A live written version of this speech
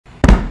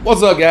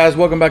What's up, guys?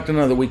 Welcome back to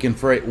another week in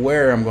freight,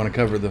 where I'm going to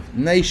cover the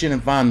nation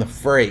and find the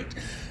freight.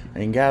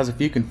 And guys, if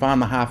you can find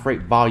the high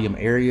freight volume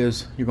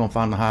areas, you're going to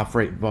find the high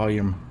freight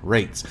volume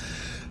rates.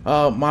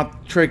 My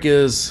trick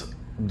is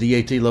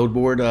DAT load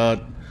board.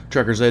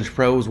 Trucker's Edge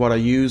Pro is what I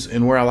use,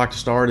 and where I like to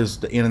start is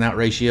the in and out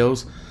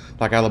ratios.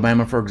 Like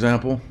Alabama, for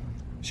example,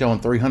 showing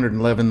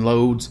 311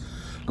 loads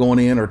going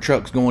in or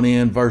trucks going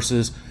in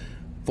versus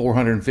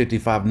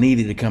 455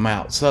 needed to come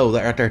out. So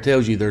that right there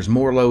tells you there's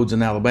more loads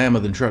in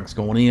Alabama than trucks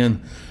going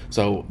in.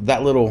 So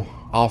that little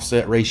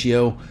offset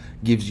ratio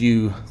gives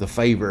you the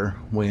favor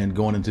when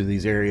going into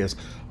these areas.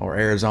 Or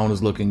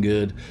Arizona's looking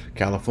good,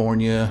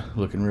 California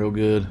looking real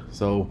good.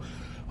 So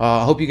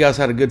I hope you guys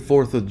had a good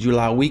 4th of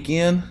July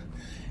weekend.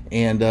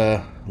 And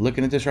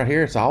looking at this right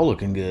here, it's all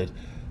looking good.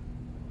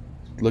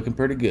 Looking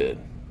pretty good.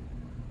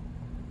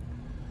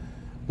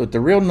 But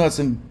the real nuts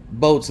and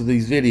bolts of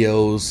these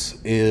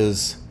videos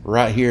is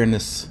right here in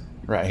this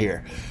right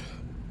here.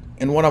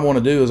 And what I want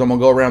to do is I'm going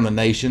to go around the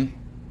nation,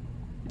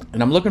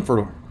 and I'm looking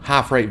for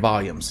high freight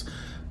volumes.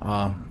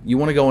 You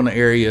want to go in the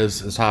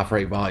areas as high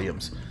freight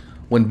volumes.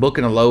 When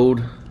booking a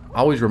load,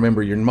 always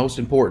remember your most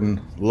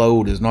important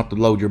load is not the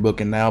load you're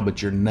booking now,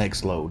 but your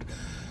next load.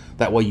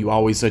 That way you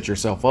always set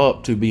yourself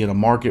up to be in a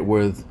market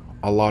with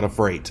a lot of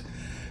freight.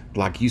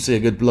 Like you see a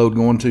good load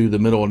going to the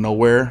middle of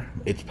nowhere,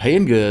 it's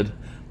paying good,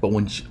 but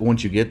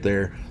once you get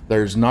there,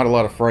 there's not a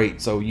lot of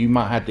freight, so you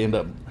might have to end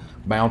up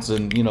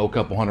bouncing, you know, a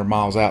couple hundred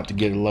miles out to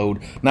get a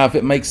load. Now, if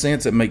it makes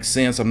sense, it makes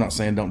sense. I'm not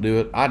saying don't do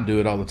it. I do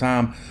it all the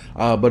time,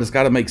 but it's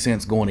got to make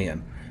sense going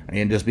in,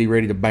 and just be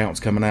ready to bounce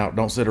coming out.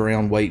 Don't sit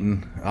around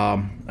waiting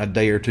a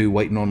day or two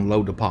waiting on the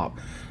load to pop,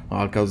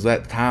 because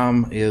that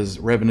time is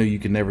revenue you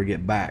can never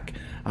get back.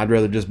 I'd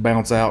rather just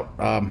bounce out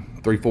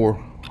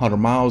 300-400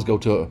 miles, go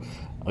to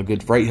a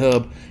good freight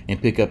hub,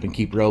 and pick up and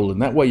keep rolling.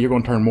 That way you're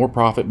going to turn more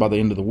profit by the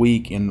end of the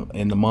week and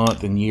the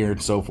month and year and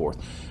so forth.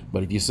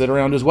 But if you sit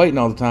around just waiting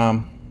all the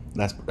time,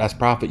 that's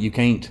profit you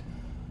can't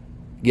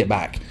get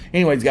back.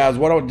 Anyways, guys,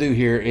 what I'll do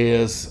here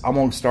is I'm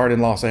going to start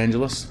in Los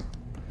Angeles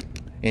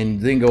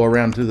and then go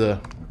around to the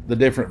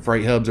different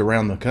freight hubs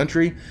around the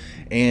country.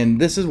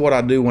 And this is what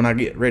I do when I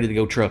get ready to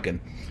go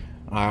trucking.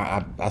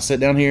 I sit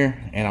down here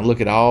and I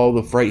look at all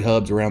the freight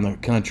hubs around the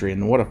country.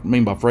 And what I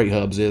mean by freight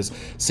hubs is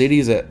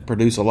cities that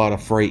produce a lot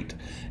of freight,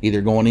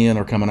 either going in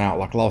or coming out,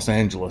 like Los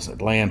Angeles,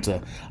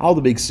 Atlanta, all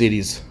the big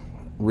cities,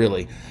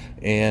 really.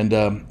 And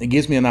it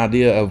gives me an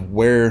idea of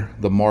where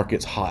the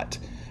market's hot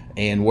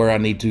and where I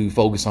need to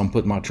focus on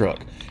putting my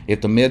truck.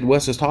 If the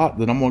Midwest is hot,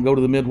 then I'm going to go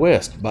to the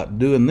Midwest. But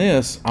doing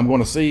this, I'm going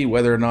to see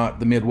whether or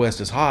not the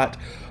Midwest is hot,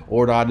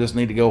 or do I just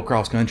need to go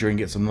across country and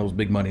get some of those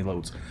big money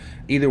loads.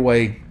 Either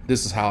way,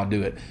 this is how I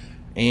do it.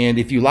 And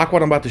if you like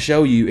what I'm about to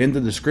show you, in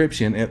the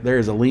description there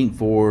is a link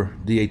for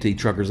DAT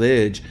Trucker's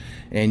Edge,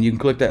 and you can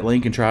click that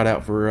link and try it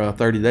out for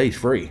 30 days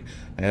free.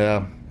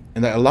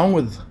 Along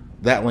with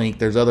that link,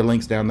 there's other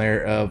links down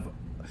there of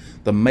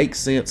the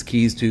MakeCents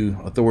Keys to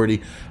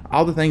Authority,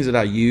 all the things that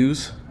I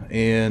use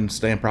and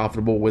staying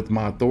profitable with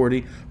my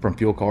authority, from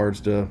fuel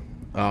cards to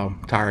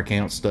tire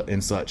accounts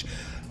and such.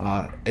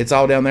 It's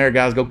all down there,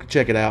 guys. Go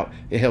check it out.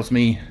 It helps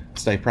me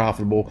stay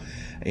profitable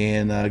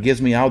and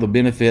gives me all the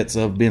benefits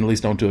of being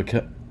leased onto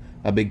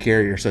a big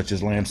carrier such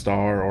as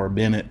Landstar or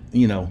Bennett,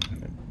 you know,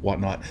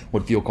 whatnot,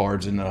 with fuel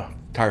cards and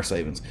tire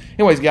savings.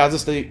 Anyways, guys,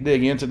 let's dig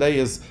in. Today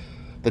is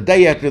the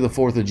day after the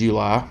 4th of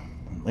July.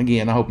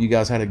 Again, I hope you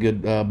guys had a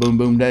good boom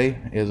boom day.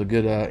 It was a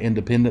good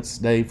Independence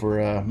Day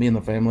for me and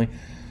the family.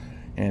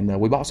 And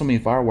we bought so many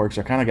fireworks,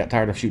 I kind of got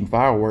tired of shooting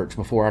fireworks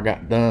before I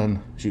got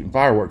done shooting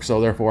fireworks.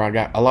 So therefore, I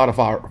got a lot of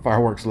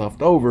fireworks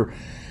left over,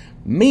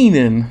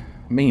 meaning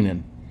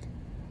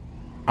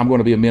I'm going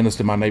to be a menace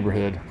to my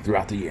neighborhood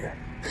throughout the year.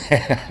 All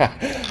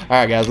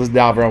right, guys, let's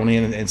dive on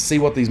in and see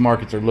what these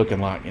markets are looking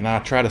like. And I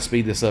try to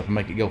speed this up and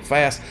make it go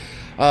fast.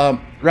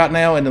 Right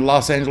now in the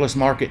Los Angeles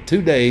market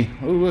today,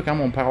 oh look, I'm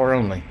on power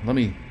only. Let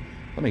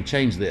me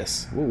change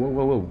this.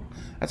 Whoa.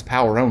 That's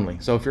power only.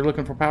 So if you're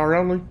looking for power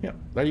only, yep,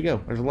 there you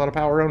go. There's a lot of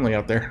power only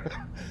out there.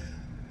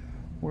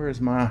 Where's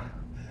my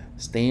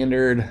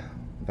standard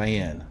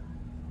van?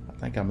 I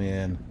think I'm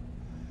in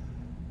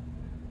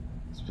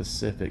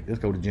specific. Let's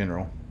go to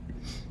general.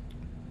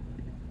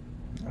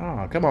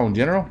 Oh, come on,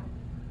 general.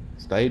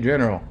 Stay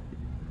general.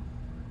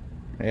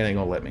 It ain't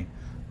gonna let me.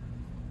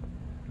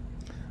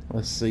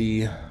 Let's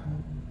see.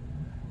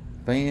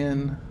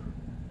 Van,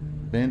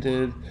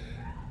 vented.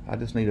 I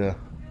just need a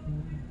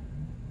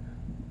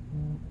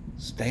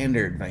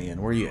standard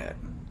van. Where you at?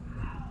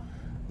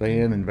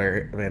 Van and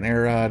Van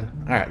Aerod.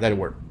 All right, that'll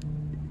work.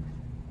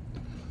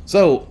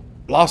 So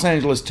Los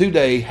Angeles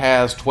today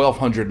has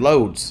 1,200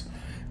 loads,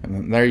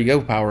 and there you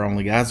go. Power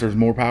only, guys. There's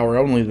more power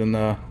only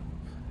than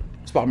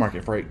spot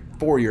market freight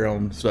for your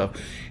own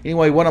stuff.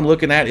 Anyway, what I'm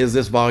looking at is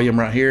this volume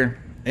right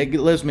here. It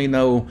lets me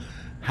know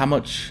how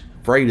much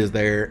freight is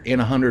there in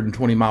a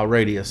 120-mile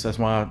radius. That's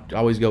why I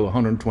always go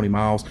 120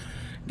 miles.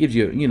 Gives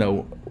you, you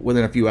know,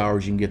 within a few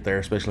hours you can get there,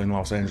 especially in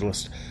Los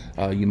Angeles.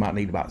 You might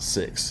need about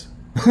 6.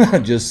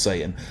 Just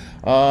saying.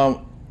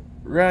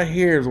 Right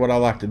here is what I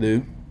like to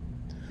do.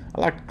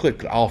 I like to click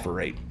the offer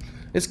rate.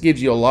 This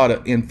gives you a lot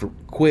of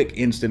quick,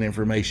 instant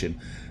information.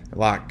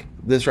 Like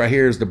this right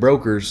here is the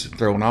brokers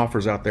throwing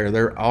offers out there.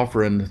 They're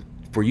offering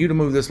for you to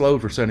move this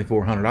load for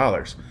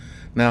 $7,400.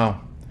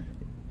 Now,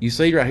 you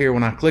see right here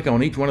when I click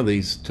on each one of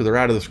these, to the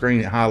right of the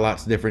screen, it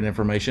highlights different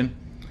information.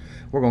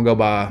 We're going to go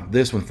by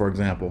this one, for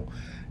example.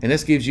 And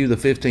this gives you the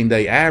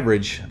 15-day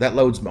average. That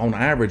load's on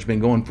average been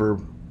going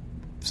for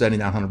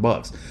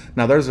 $7,900.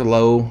 Now, there's a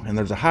low and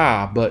there's a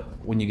high,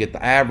 but when you get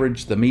the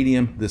average, the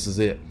medium, this is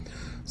it.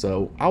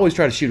 So I always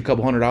try to shoot a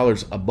couple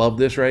 $100 above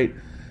this rate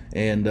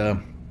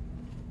and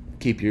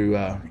keep you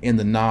in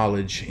the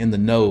knowledge, in the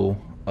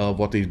know of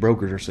what these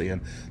brokers are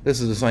seeing. This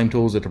is the same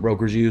tools that the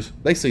brokers use.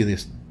 They see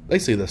this. They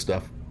see this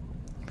stuff.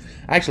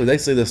 Actually, they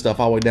see this stuff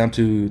all the way down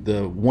to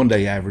the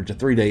 1-day average, a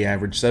 3-day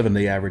average,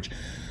 7-day average.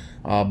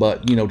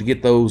 But you know, to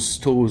get those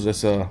tools,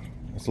 that's a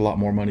lot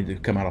more money to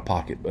come out of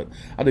pocket. But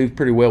I do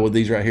pretty well with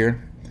these right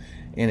here,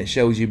 and it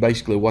shows you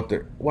basically what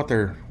the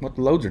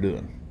loads are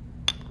doing.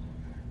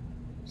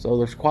 So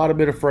there's quite a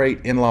bit of freight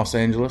in Los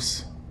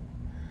Angeles.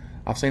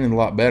 I've seen it a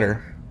lot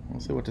better.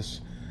 Let's see what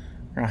this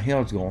right here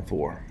is going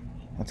for.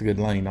 That's a good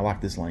lane. I like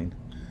this lane.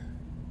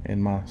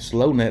 And my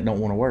slow net don't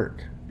want to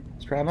work.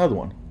 Let's try another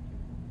one.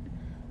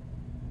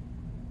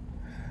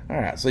 All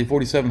right, see,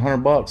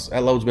 $4,700.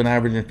 That load's been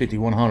averaging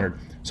 $5,100.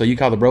 So you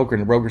call the broker,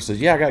 and the broker says,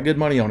 "Yeah, I got good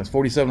money on it. It's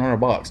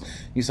 $4,700."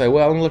 You say,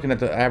 "Well, I'm looking at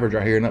the average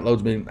right here, and that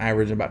load's been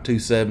averaging about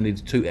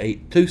 $270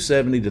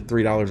 to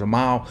 $3 a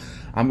mile.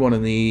 I'm going to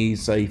need,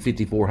 say,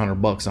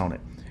 $5,400 on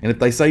it." And if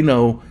they say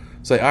no,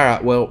 say, "All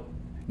right, well,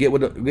 get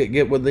with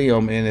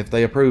them, and if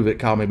they approve it,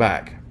 call me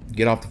back."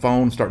 Get off the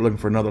phone, start looking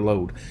for another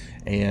load.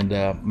 And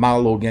my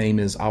little game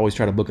is I always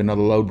try to book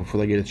another load before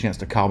they get a chance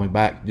to call me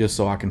back, just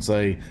so I can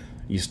say,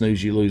 "You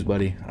snooze, you lose,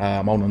 buddy.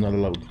 I'm on another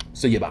load.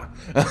 See you, bye."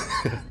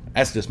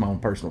 That's just my own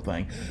personal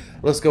thing.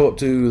 Let's go up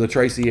to the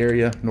Tracy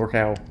area,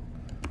 NorCal.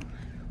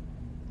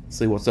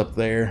 See what's up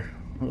there.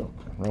 Oh,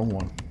 wrong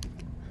one.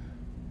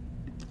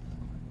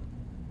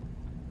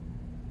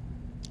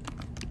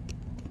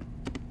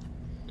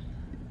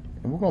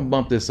 And we're going to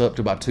bump this up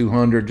to about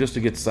 200 just to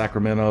get to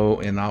Sacramento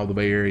and all the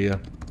Bay Area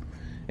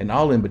and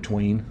all in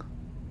between.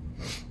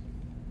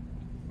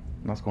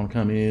 And that's going to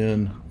come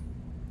in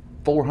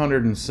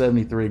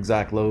 473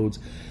 exact loads.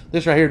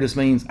 This right here just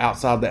means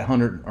outside that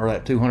 100 or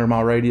that 200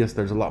 mile radius,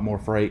 there's a lot more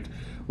freight.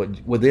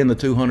 But within the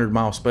 200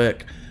 mile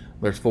spec,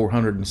 there's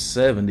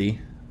 470.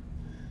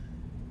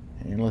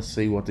 And let's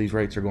see what these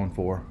rates are going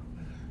for.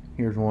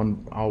 Here's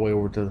one all the way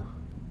over to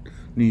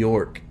New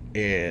York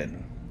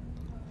and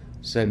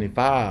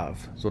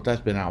 75. So what that's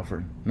been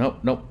offered.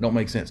 Nope, don't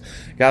make sense.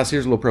 Guys,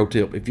 here's a little pro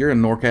tip. If you're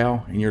in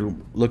NorCal and you're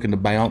looking to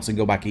bounce and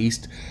go back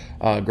east,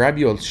 grab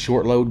you a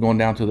short load going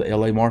down to the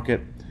LA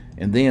market,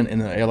 and then in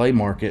the LA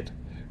market,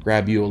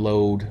 grab you a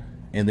load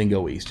and then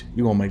go east.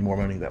 You're gonna make more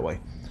money that way.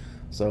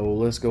 So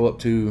let's go up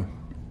to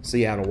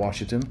Seattle,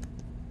 Washington.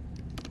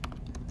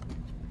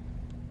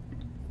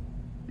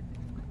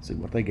 See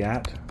what they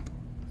got.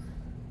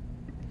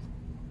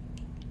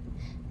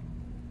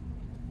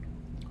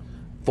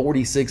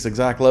 $46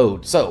 exact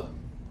load. So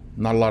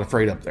not a lot of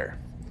freight up there.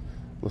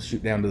 Let's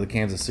shoot down to the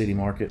Kansas City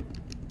market.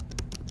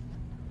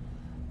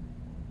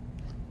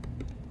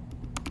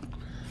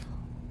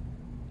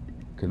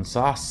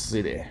 Kansas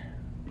City.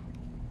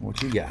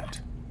 What you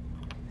got?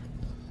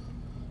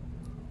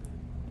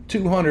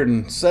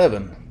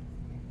 207.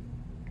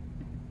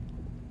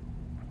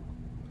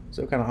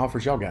 So what kind of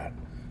offers y'all got?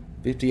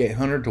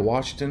 5,800 to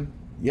Washington.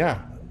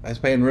 Yeah, that's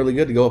paying really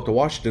good to go up to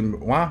Washington.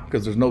 Why?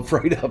 Because there's no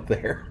freight up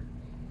there.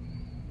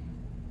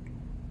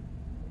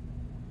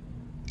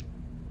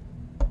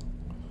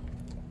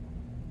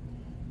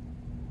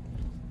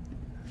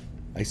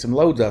 Hey, some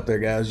loads out there,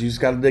 guys. You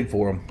just got to dig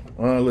for them.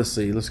 Let's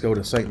see. Let's go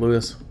to St.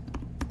 Louis.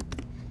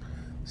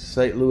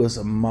 St. Louis,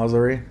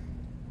 Missouri.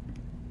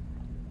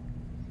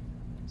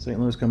 St.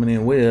 Louis coming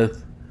in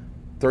with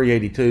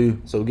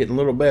 382, so getting a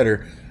little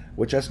better,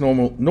 which that's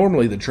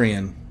normally the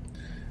trend.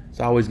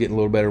 It's always getting a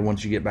little better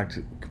once you get back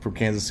from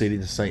Kansas City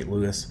to St.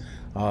 Louis.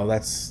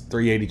 That's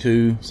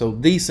 382, so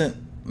decent.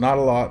 Not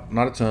a lot,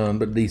 not a ton,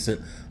 but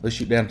decent. Let's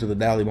shoot down to the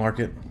Dallas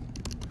market,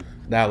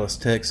 Dallas,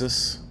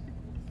 Texas.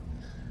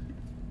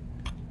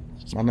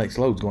 My next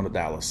load's going to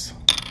Dallas.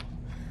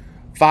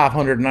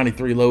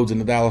 593 loads in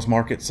the Dallas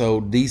market, so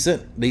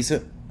decent.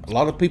 A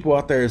lot of people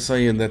out there are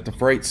saying that the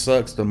freight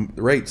sucks, the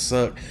rates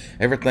suck,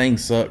 everything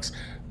sucks.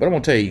 But I'm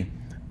gonna tell you,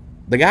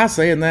 the guy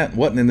saying that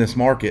wasn't in this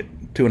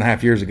market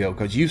 2.5 years ago,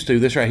 because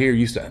this right here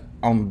used to,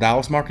 on the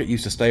Dallas market,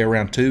 used to stay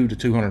around 2 to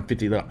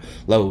 250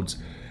 loads.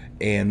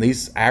 And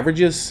these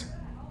averages,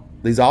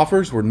 these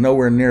offers were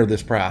nowhere near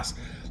this price.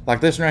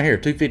 Like this right here,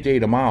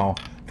 $258 a mile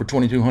for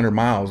 2,200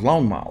 miles,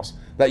 long miles.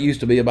 That used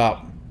to be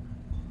about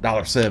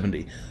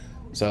 $1.70.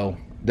 So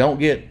don't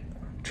get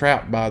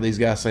trapped by these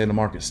guys saying the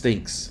market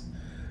stinks.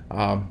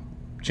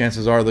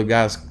 Chances are the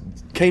guys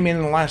came in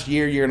the last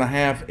year and a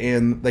half,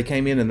 and they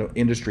came in an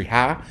industry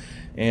high,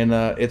 and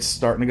it's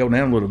starting to go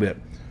down a little bit.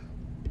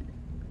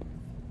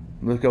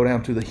 Let's go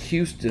down to the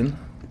Houston.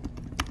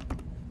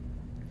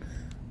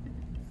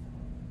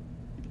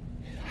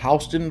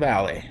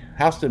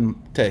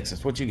 Houston,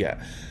 Texas. What you got?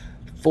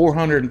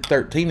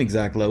 413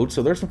 exact loads.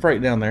 So there's some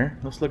freight down there.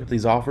 Let's look at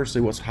these offers, see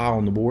what's high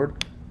on the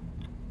board.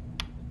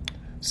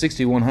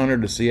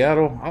 6,100 to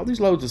Seattle. All these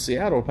loads to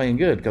Seattle are paying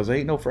good because there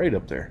ain't no freight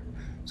up there.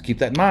 So keep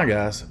that in mind,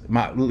 guys.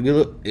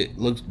 It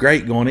looks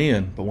great going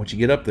in, but once you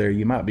get up there,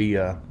 you might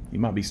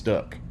be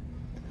stuck.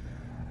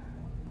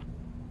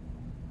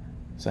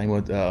 Same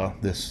with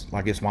this,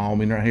 like it's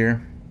Wyoming right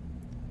here.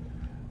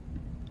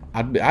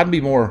 I'd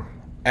be more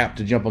apt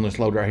to jump on this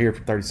load right here for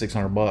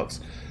 3,600 bucks.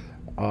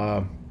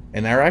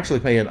 And they're actually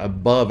paying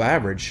above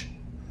average.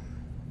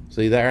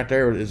 See, that right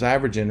there is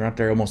averaging right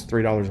there almost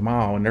 $3 a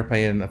mile, and they're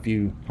paying a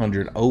few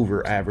hundred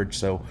over average.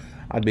 So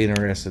I'd be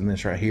interested in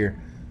this right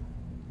here.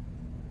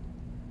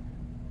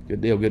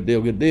 Good deal, good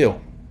deal, good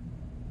deal.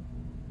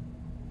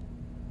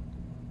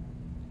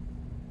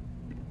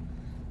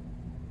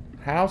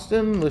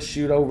 Houston, let's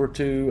shoot over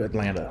to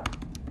Atlanta.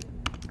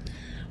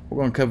 We're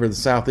going to cover the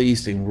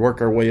southeast and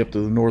work our way up to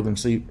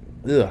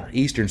the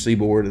eastern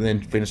seaboard, and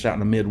then finish out in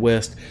the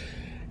Midwest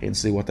and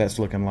see what that's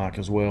looking like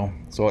as well.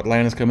 So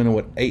Atlanta's coming in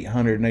with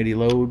 880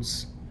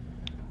 loads.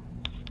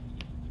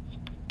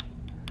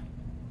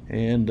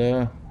 And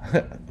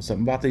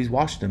something about these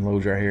Washington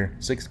loads right here,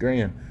 $6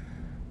 grand.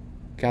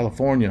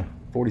 California,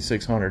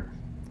 4,600.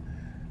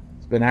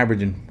 It's been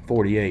averaging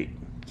 48.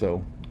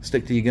 So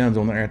stick to your guns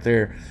on that right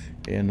there,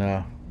 and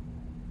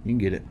you can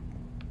get it.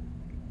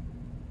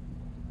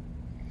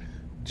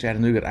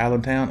 Chattanooga to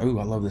Allentown. Ooh,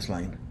 I love this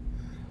lane.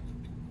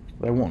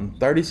 They're wanting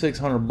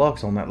 3,600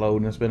 bucks on that load,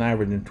 and it's been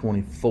averaging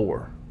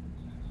 24.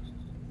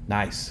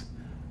 Nice.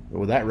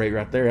 With that rate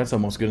right there, that's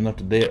almost good enough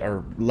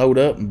to load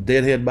up and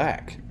deadhead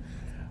back.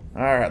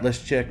 All right,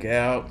 let's check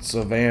out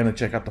Savannah.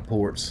 Check out the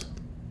ports.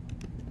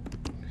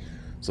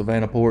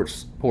 Savannah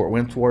ports, Port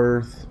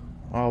Wentworth,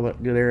 all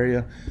that good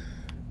area.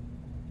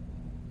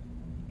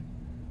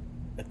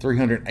 At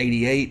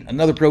 388.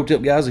 Another pro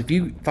tip, guys: if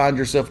you find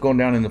yourself going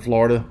down into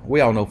Florida,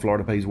 we all know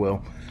Florida pays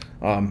well.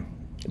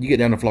 You get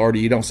down to Florida,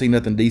 you don't see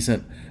nothing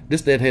decent,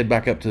 just deadhead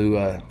back up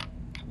to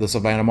the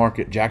Savannah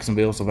market,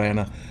 Jacksonville,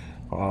 Savannah.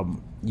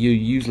 You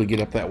usually get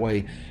up that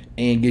way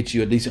and get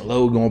you a decent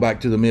load going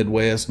back to the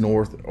Midwest,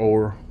 North,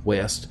 or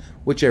West,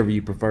 whichever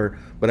you prefer.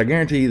 But I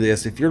guarantee you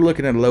this: if you're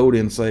looking at a load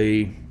in,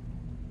 say,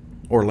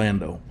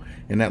 Orlando,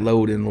 and that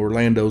load in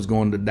Orlando is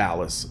going to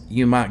Dallas,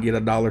 you might get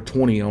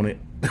 $1.20 on it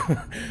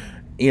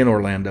in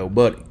Orlando.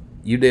 But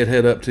you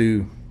deadhead up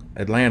to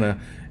Atlanta,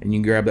 and you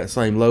can grab that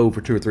same load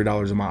for $2 or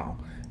 $3 a mile.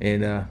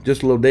 And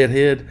just a little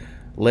deadhead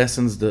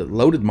lessens the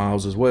loaded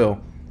miles as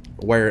well,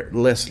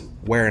 less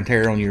wear and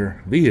tear on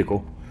your vehicle.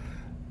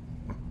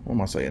 What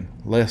am I saying?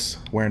 Less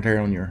wear and tear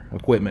on your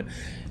equipment.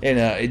 And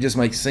it just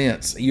makes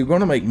sense. You're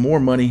going to make more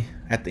money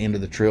at the end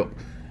of the trip,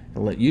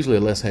 and usually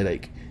a less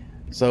headache.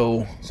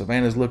 So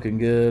Savannah's looking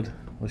good.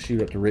 Let's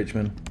shoot up to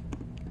Richmond.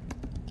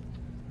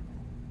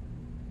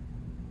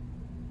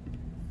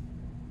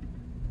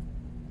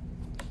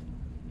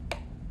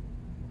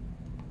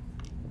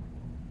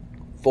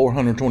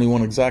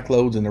 $421 exact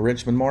loads in the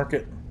Richmond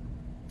market.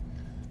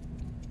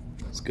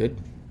 That's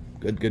good.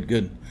 Good, good,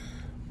 good.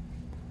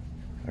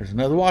 There's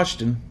another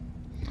Washington.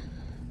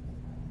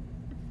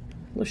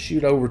 Let's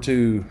shoot over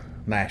to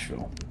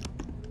Nashville.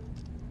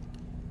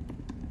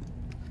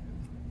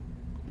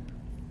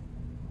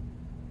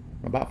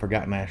 I about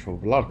forgot Nashville.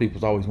 A lot of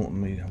people's always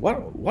wanting me, why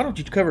don't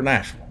you cover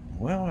Nashville?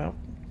 Well,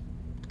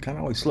 kind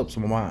of always slips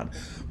in my mind.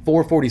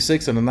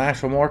 446 in the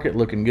Nashville market,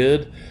 looking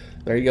good.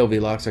 There you go,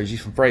 Velox. There's you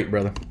some freight,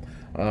 brother.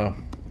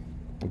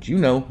 But you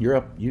know,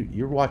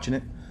 you're watching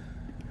it.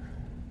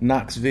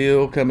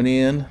 Knoxville coming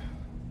in,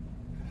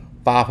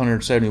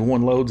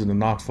 571 loads in the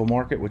Knoxville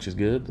market, which is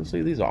good. Let's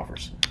see these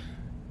offers.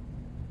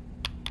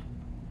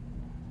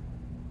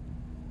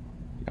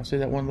 Y'all see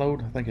that one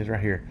load? I think it's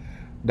right here.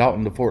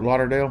 Dalton to Fort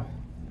Lauderdale,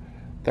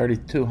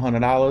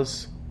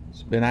 $3,200.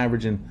 It's been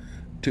averaging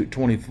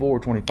 24,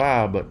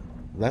 25, but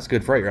that's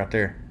good freight right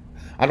there.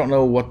 I don't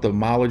know what the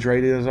mileage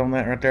rate is on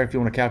that right there, if you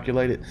want to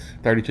calculate it.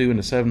 32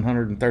 into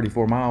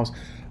 734 miles.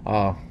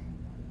 I'd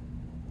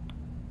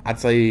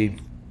say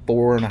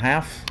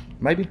 4.5,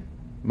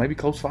 maybe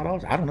close to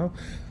 $5. I don't know.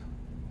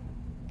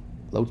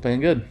 Load's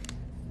paying good.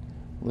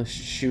 Let's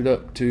shoot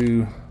up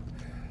to,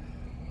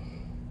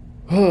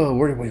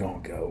 where do we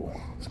want to go?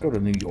 Let's go to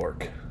New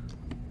York.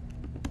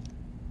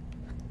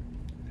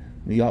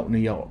 New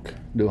York.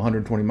 Do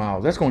 120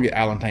 miles. That's going to get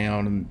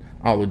Allentown and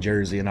all of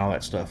Jersey and all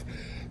that stuff.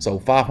 So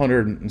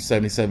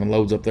 577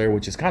 loads up there,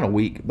 which is kind of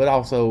weak, but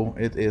also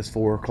it is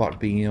 4:00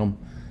 p.m.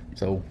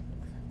 So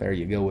there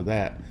you go with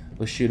that.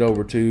 Let's shoot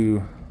over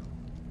to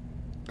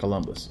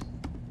Columbus.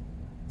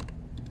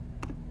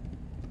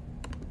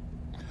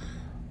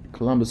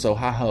 Columbus,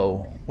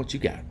 Ohio. What you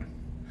got?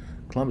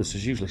 Columbus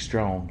is usually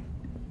strong.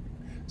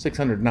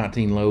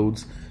 619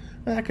 loads.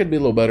 That could be a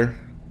little better.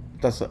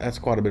 That's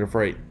quite a bit of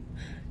freight.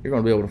 You're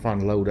going to be able to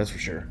find a load, that's for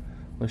sure.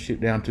 Let's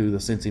shoot down to the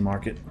Cincy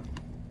market.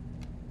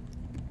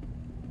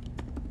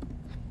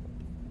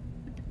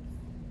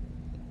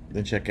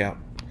 Then check out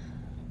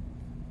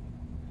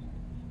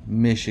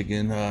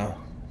Michigan.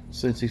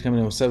 since he's coming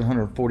in with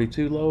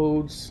 742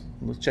 loads.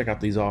 Let's check out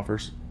these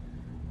offers.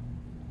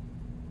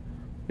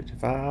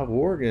 55,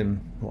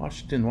 Oregon,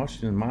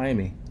 Washington,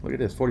 Miami. Look at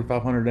this,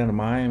 4,500 down to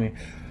Miami.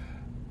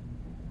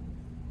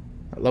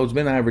 That load's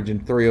been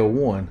averaging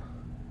 301.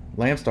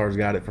 Landstar's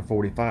got it for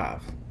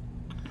 45.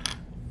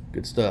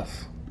 Good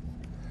stuff.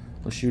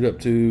 Let's shoot up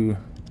to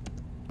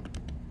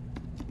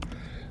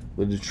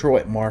the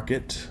Detroit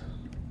market.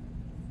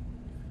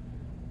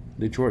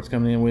 Detroit's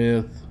coming in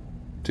with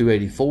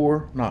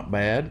 284, not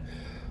bad.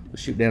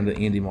 Let's shoot down to the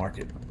Indy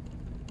market.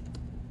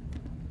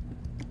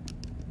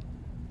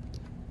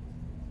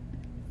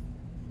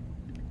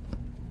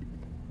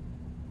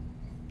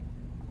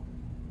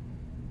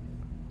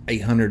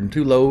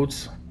 $802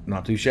 loads,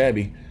 not too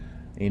shabby.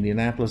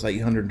 Indianapolis,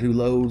 802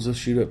 loads. Let's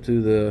shoot up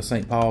to the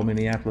St. Paul,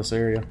 Minneapolis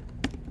area.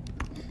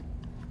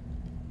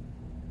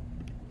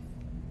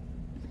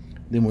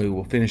 Then we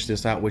will finish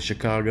this out with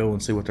Chicago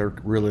and see what they're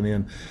reeling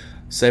in.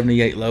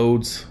 78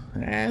 loads.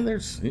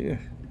 Yeah.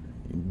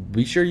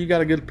 Be sure you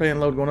got a good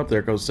paying load going up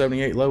there, because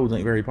 78 loads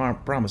ain't very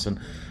promising.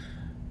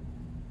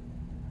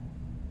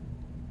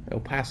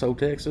 El Paso,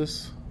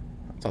 Texas.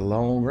 That's a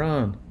long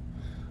run.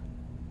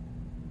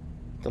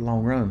 It's a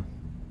long run,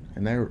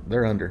 and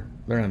they're under.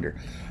 All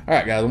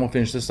right, guys, I'm gonna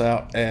finish this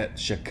out at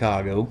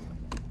Chicago.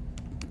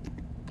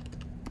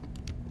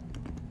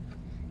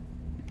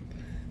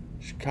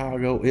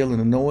 Chicago,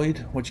 Illinois.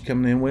 What you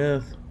coming in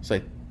with? Say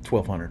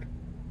 1,200.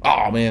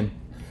 Oh man,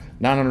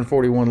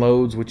 941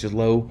 loads, which is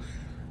low.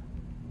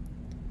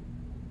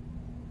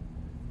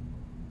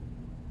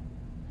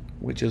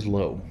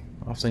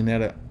 I've seen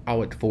that at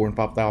all at 4,000 and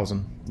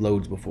 5,000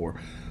 loads before.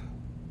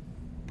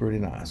 Pretty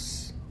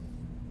nice.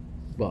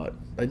 But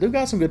they do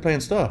got some good paying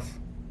stuff.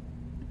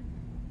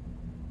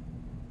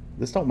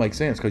 This don't make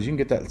sense, because you can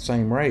get that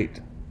same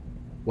rate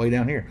way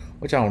down here,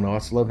 which I don't know,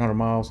 that's 1,100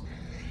 miles.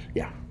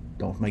 Yeah,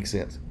 don't make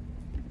sense.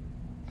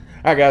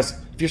 Alright guys,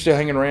 if you're still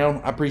hanging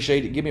around, I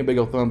appreciate it. Give me a big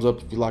old thumbs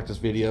up if you like this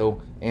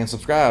video, and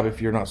subscribe if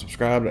you're not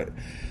subscribed.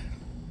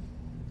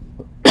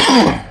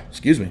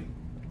 Excuse me.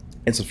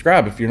 And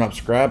subscribe if you're not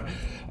subscribed.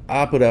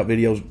 I put out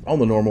videos on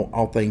the normal,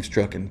 all things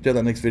trucking. Till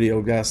that next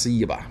video, guys, see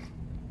you, bye.